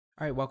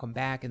Alright, welcome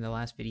back. In the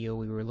last video,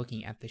 we were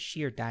looking at the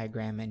shear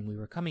diagram and we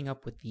were coming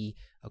up with the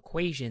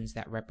equations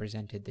that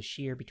represented the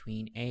shear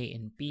between A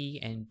and B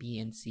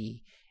and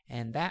C.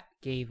 And that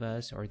gave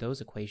us, or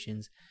those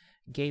equations,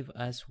 gave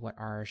us what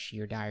our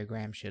shear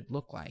diagram should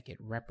look like. It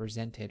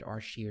represented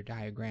our shear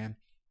diagram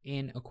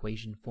in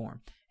equation form.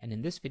 And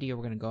in this video,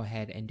 we're going to go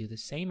ahead and do the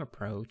same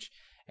approach,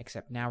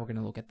 except now we're going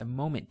to look at the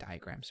moment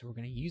diagram. So we're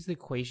going to use the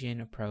equation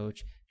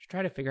approach to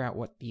try to figure out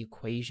what the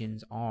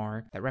equations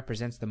are that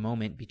represents the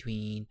moment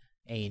between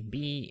A and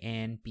B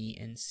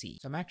and C.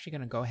 So I'm actually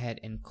going to go ahead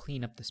and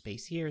clean up the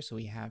space here so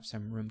we have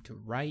some room to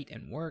write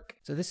and work.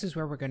 So this is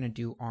where we're going to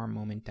do our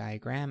moment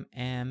diagram.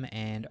 M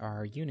and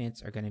our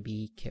units are going to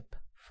be kip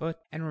foot.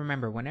 And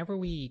remember, whenever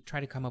we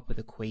try to come up with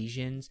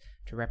equations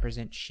to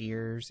represent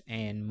shears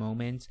and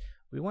moments,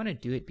 we want to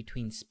do it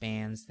between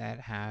spans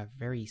that have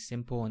very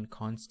simple and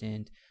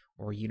constant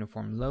or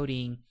uniform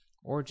loading,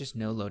 or just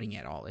no loading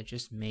at all. It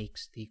just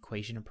makes the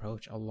equation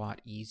approach a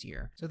lot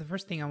easier. So the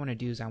first thing I want to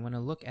do is I want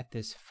to look at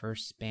this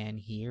first span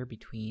here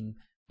between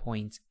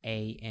points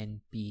A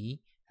and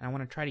B, and I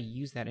want to try to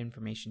use that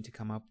information to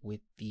come up with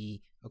the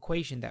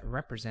equation that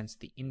represents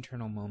the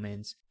internal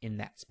moments in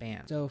that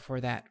span. So for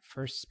that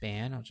first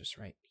span, I'll just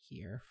write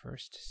here,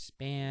 first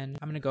span.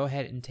 I'm going to go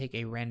ahead and take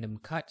a random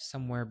cut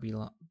somewhere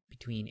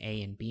between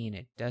A and B, and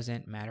it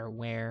doesn't matter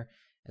where,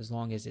 as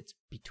long as it's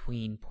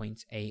between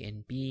points A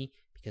and B,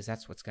 because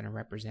that's what's going to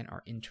represent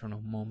our internal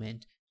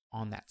moment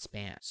on that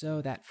span.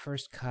 So that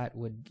first cut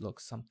would look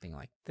something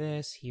like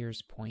this.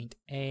 Here's point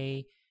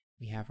A.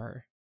 We have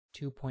our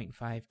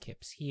 2.5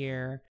 kips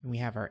here, and we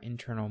have our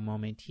internal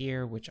moment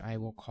here, which I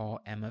will call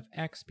m of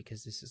x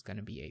because this is going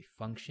to be a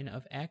function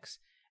of x,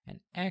 and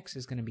x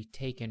is going to be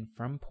taken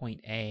from point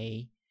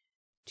A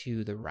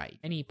to the right.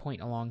 Any point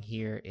along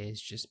here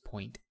is just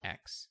point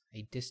x,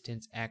 a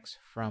distance x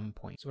from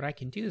point. So what I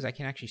can do is I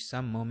can actually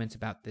sum moments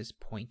about this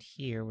point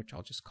here, which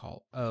I'll just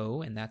call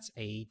O, and that's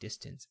a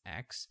distance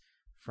x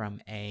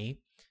from A.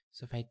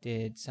 So if I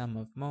did sum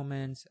of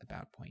moments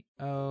about point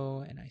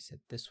O, and I said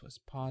this was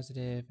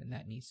positive, and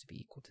that needs to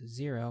be equal to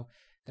 0,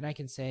 then I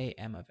can say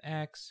m of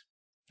x,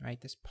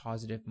 right, this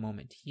positive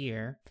moment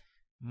here,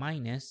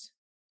 minus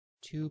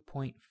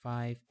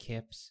 2.5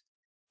 kips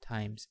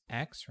times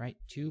x, right?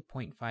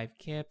 2.5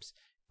 kips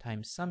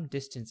times some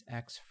distance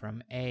x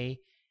from A,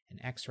 and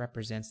x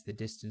represents the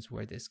distance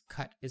where this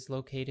cut is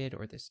located,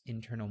 or this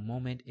internal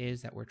moment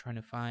is that we're trying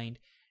to find.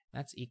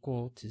 That's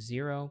equal to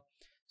 0.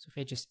 So if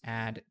I just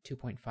add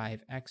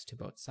 2.5x to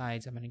both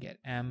sides, I'm going to get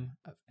m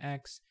of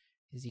x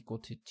is equal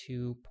to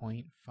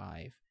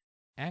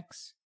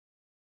 2.5x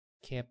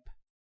kip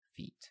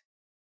feet.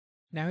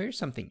 Now here's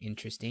something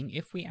interesting.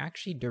 If we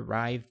actually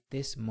derive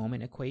this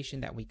moment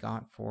equation that we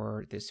got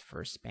for this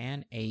first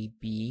span,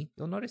 AB,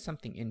 you'll notice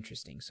something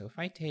interesting. So if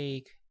I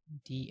take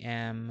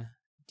dm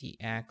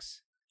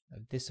dx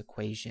of this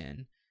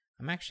equation,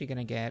 I'm actually going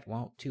to get,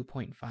 well,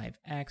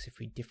 2.5x. If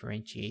we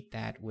differentiate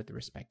that with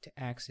respect to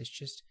x, it's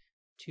just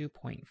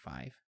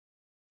 2.5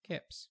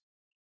 kips.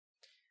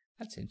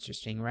 That's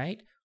interesting,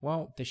 right?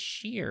 Well, the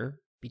shear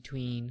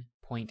between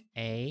point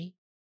A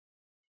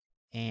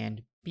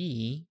and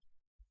B,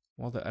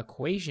 well, the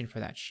equation for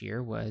that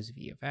shear was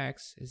v of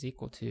x is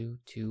equal to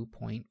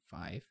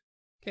 2.5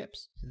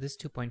 kips. So this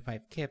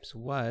 2.5 kips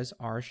was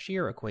our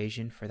shear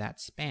equation for that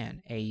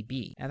span,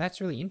 AB. Now that's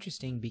really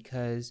interesting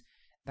because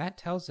that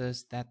tells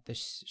us that the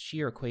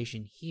shear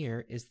equation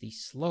here is the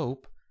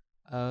slope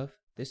of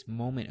this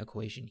moment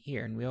equation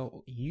here, and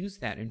we'll use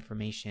that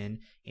information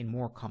in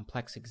more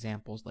complex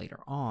examples later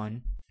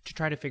on to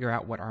try to figure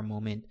out what our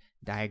moment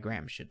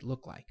diagram should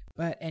look like.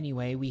 But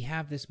anyway, we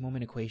have this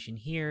moment equation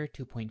here,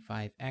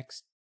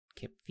 2.5x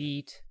kip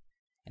feet,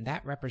 and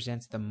that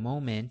represents the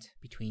moment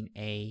between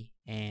A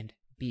and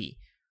B.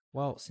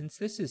 Well, since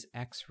this is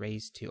x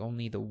raised to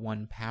only the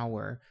 1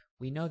 power,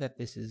 we know that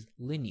this is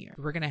linear.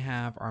 We're going to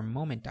have our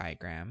moment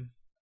diagram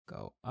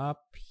go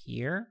up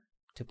here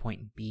to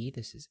point B.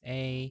 This is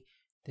A,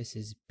 this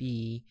is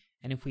B,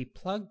 and if we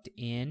plugged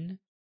in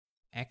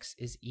x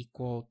is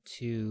equal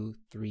to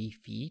 3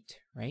 feet,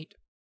 right?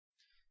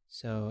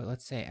 So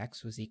let's say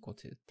x was equal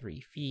to 3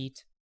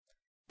 feet,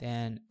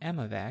 then m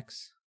of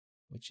x,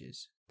 which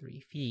is 3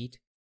 feet,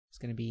 is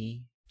going to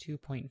be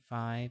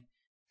 2.5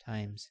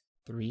 times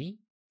 3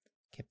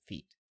 kip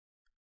feet.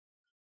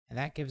 And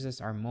that gives us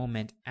our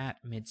moment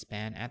at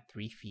midspan at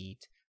 3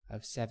 feet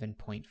of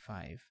 7.5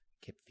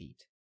 kip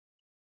feet.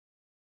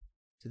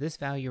 So this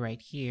value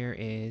right here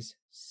is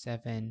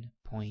 7.5,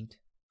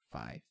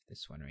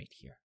 this one right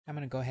here. I'm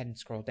going to go ahead and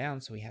scroll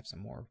down so we have some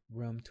more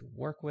room to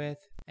work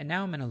with. And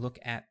now I'm going to look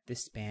at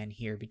this span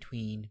here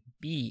between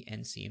B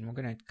and C, and we're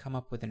going to come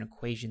up with an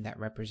equation that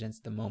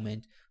represents the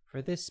moment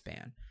for this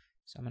span.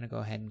 So I'm going to go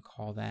ahead and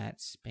call that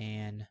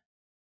span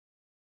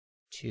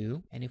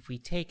 2. And if we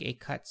take a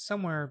cut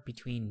somewhere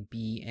between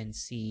B and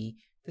C,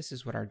 this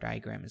is what our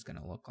diagram is going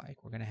to look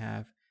like. We're going to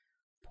have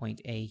point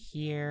A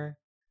here.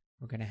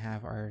 We're going to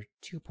have our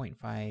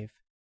 2.5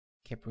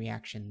 kip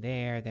reaction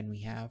there. Then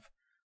we have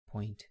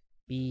point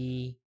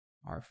B,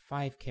 our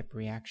 5 kip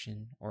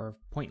reaction or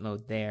point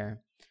load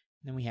there.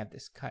 Then we have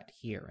this cut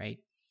here, right?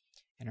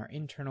 And our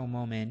internal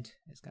moment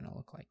is going to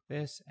look like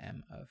this,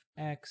 m of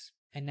x.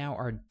 And now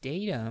our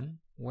datum,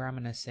 where I'm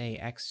going to say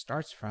x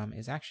starts from,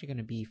 is actually going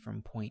to be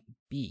from point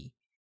B,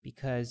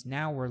 because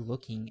now we're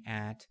looking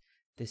at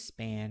this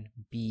span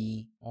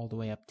B all the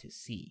way up to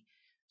C.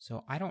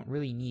 So I don't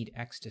really need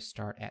x to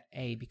start at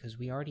A because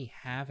we already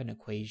have an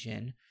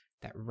equation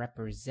that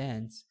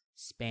represents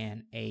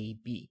span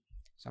AB.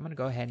 So I'm going to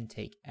go ahead and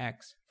take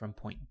x from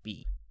point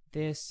B.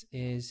 This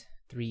is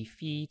 3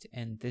 feet,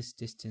 and this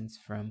distance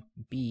from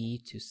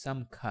B to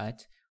some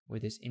cut where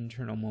this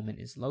internal moment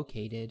is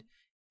located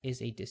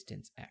is a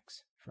distance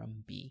x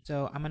from B.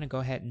 So I'm going to go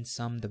ahead and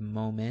sum the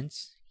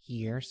moments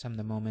here, sum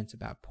the moments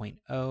about point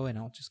O, and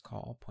I'll just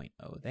call point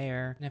O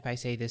there. And if I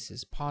say this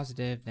is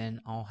positive,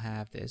 then I'll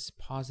have this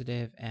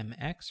positive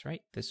mx,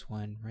 right? This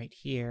one right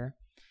here,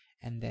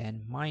 and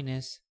then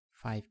minus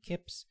 5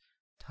 kips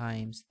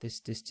times this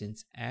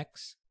distance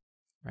x,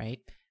 right?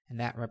 And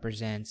that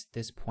represents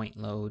this point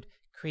load,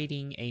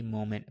 creating a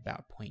moment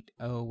about point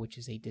O, which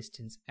is a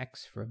distance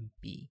x from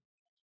B.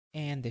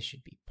 And this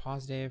should be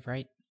positive,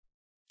 right?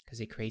 Because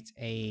it creates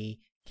a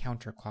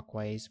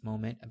counterclockwise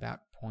moment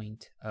about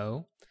point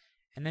O.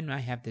 And then I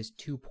have this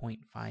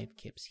 2.5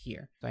 kips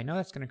here. So I know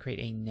that's going to create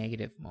a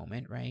negative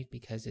moment, right?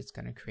 Because it's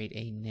going to create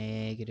a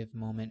negative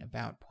moment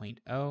about point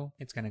O.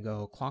 It's going to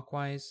go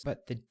clockwise.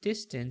 But the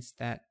distance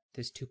that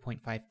this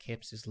 2.5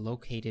 kips is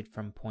located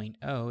from point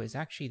O is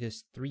actually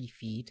this 3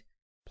 feet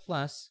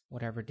plus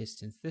whatever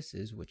distance this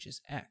is, which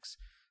is x.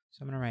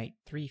 So I'm going to write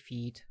 3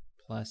 feet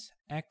plus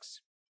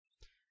x.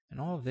 And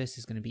all of this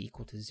is going to be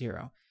equal to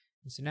 0.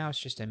 And so now it's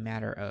just a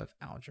matter of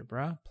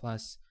algebra.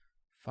 Plus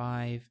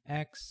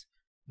 5x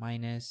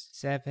minus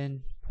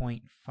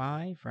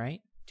 7.5,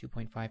 right?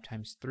 2.5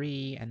 times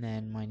 3, and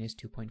then minus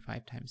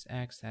 2.5 times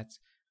x, that's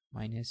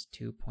minus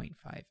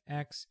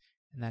 2.5x,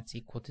 and that's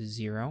equal to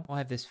 0. I'll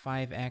have this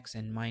 5x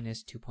and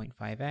minus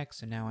 2.5x,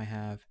 so now I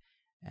have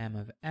m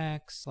of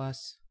x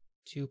plus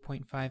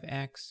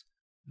 2.5x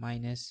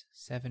minus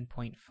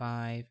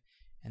 7.5,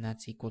 and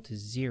that's equal to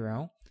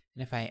 0.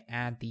 And if I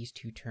add these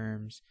two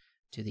terms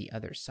to the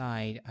other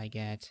side, I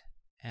get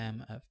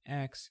m of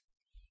x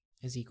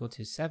is equal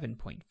to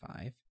 7.5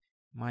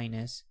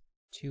 minus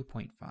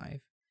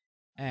 2.5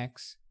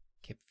 x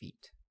kip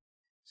feet.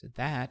 So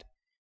that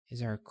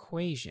is our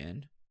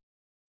equation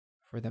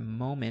for the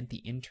moment,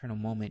 the internal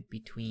moment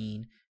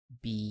between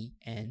B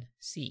and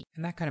C.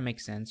 And that kind of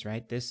makes sense,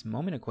 right? This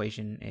moment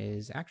equation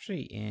is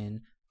actually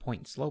in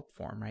point slope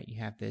form, right?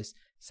 You have this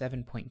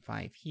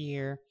 7.5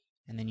 here,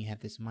 and then you have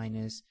this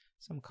minus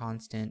some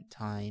constant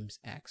times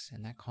x,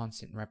 and that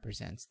constant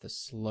represents the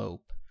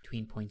slope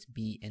between points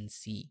B and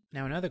C.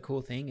 Now another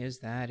cool thing is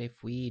that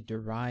if we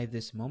derive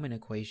this moment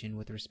equation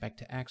with respect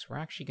to x, we're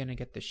actually going to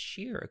get the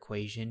shear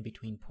equation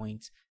between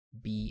points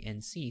B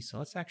and C. So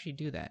let's actually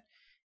do that.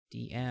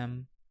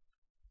 dm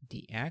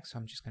dx, so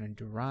I'm just going to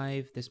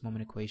derive this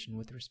moment equation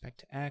with respect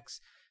to x.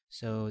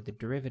 So the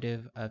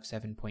derivative of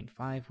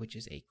 7.5, which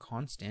is a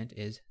constant,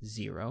 is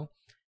 0.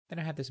 Then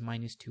I have this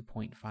minus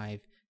 2.5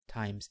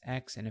 times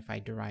x, and if I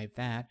derive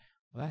that,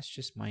 well, that's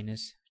just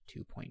minus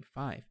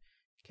 2.5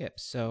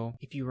 kips. So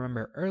if you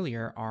remember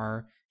earlier,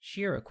 our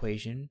shear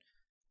equation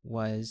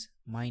was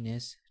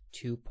minus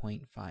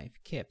 2.5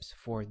 kips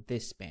for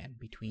this span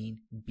between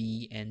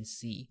B and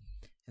C.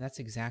 And that's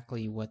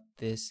exactly what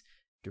this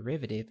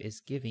derivative is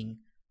giving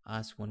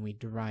us when we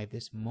derive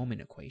this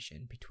moment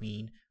equation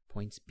between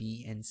points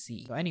B and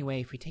C. So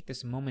anyway, if we take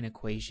this moment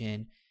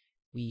equation,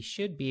 we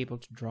should be able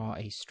to draw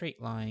a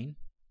straight line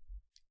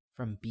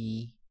from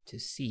B to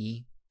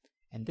C,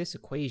 and this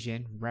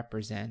equation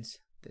represents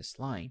this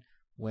line,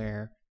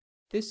 where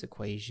this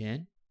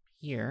equation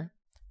here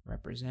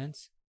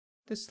represents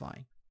this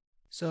line.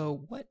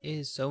 So what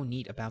is so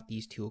neat about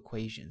these two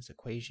equations,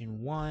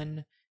 equation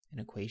 1 and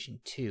equation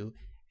 2?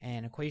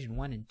 And equation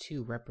 1 and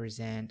 2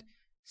 represent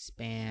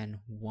span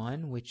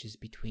 1, which is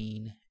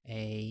between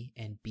A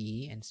and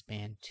B, and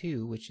span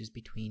 2, which is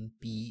between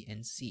B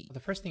and C. The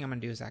first thing I'm going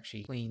to do is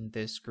actually clean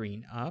this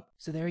screen up.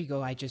 So there you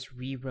go, I just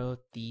rewrote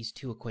these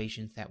two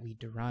equations that we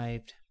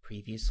derived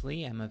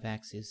previously. M of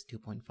x is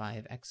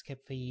 2.5 x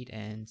kip feet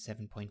and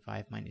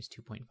 7.5 minus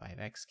 2.5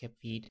 x kip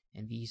feet,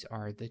 and these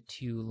are the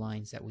two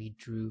lines that we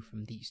drew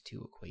from these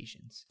two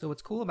equations. So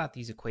what's cool about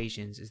these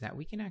equations is that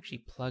we can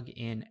actually plug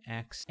in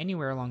x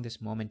anywhere along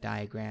this moment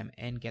diagram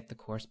and get the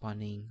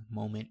corresponding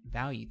moment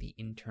value, the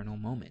internal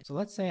moment. So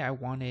let's say I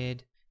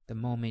wanted the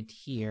moment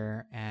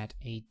here at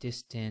a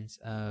distance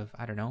of,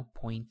 I don't know,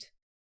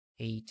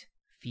 0.8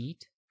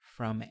 feet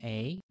from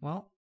A.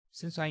 Well,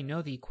 since I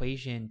know the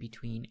equation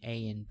between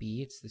A and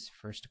B, it's this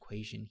first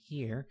equation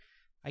here,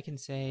 I can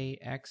say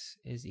x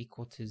is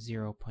equal to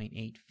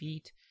 0.8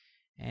 feet,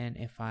 and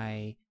if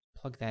I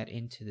plug that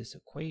into this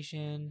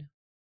equation,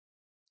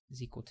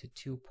 is equal to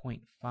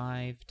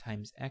 2.5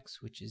 times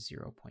x, which is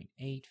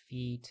 0.8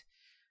 feet,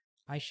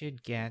 I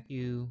should get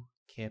 2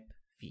 kip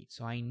feet.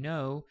 So I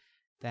know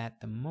that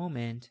the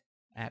moment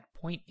at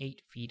 0.8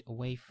 feet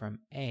away from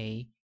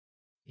A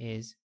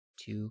is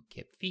 2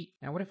 kip feet.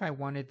 Now what if I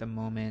wanted the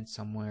moment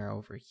somewhere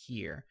over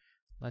here?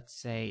 let's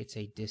say it's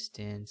a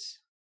distance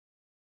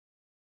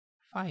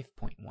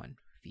 5.1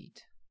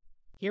 feet.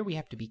 Here we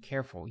have to be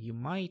careful. You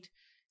might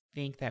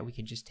think that we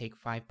can just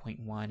take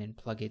 5.1 and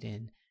plug it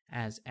in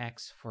as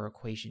x for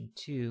equation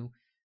 2,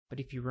 but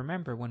if you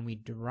remember when we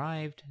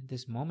derived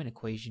this moment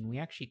equation, we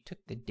actually took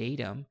the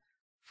datum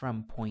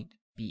from point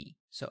B.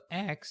 So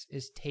x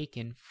is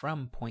taken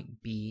from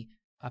point B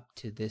up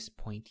to this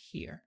point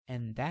here,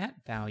 and that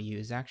value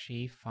is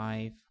actually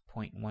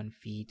 5.1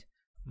 feet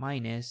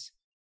minus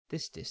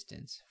this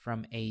distance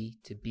from A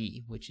to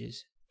B, which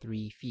is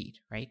 3 feet,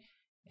 right?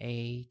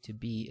 A to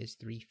B is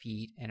 3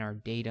 feet, and our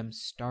datum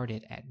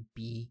started at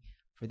B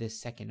for this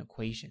second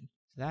equation.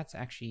 So that's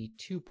actually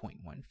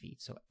 2.1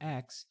 feet. So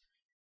x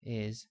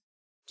is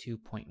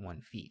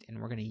 2.1 feet. And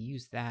we're going to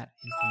use that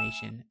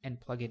information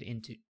and plug it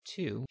into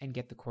 2 and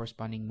get the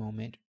corresponding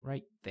moment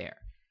right there.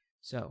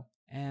 So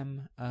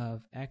m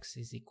of x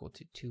is equal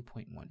to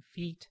 2.1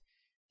 feet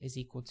is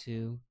equal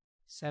to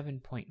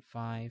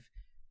 7.5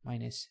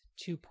 minus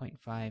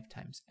 2.5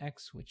 times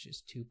x, which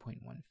is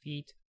 2.1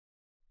 feet.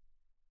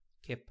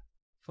 Kip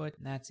foot,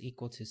 that's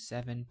equal to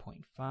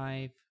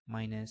 7.5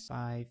 minus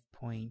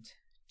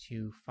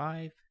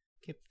 5.25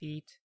 kip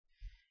feet,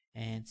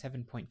 and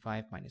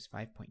 7.5 minus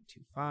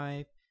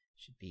 5.25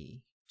 should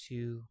be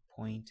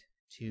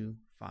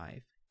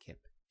 2.25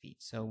 kip feet.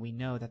 So we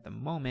know that the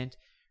moment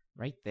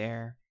right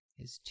there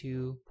is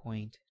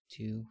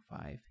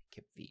 2.25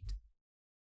 kip feet.